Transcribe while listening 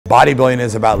Bodybuilding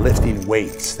is about lifting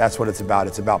weights. That's what it's about.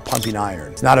 It's about pumping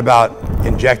iron. It's not about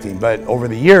injecting, but over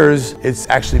the years, it's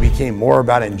actually became more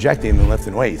about injecting than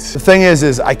lifting weights. The thing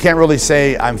is I can't really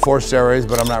say I'm for steroids,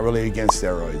 but I'm not really against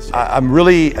steroids. I'm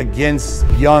really against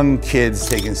young kids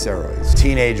taking steroids.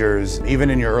 Teenagers, even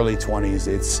in your early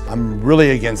 20s, I'm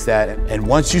really against that. And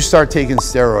once you start taking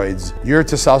steroids, your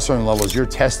testosterone levels, your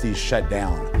testes shut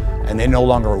down, and they no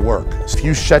longer work. So if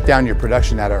you shut down your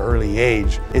production at an early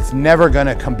age, it's never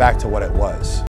gonna come back to what it was.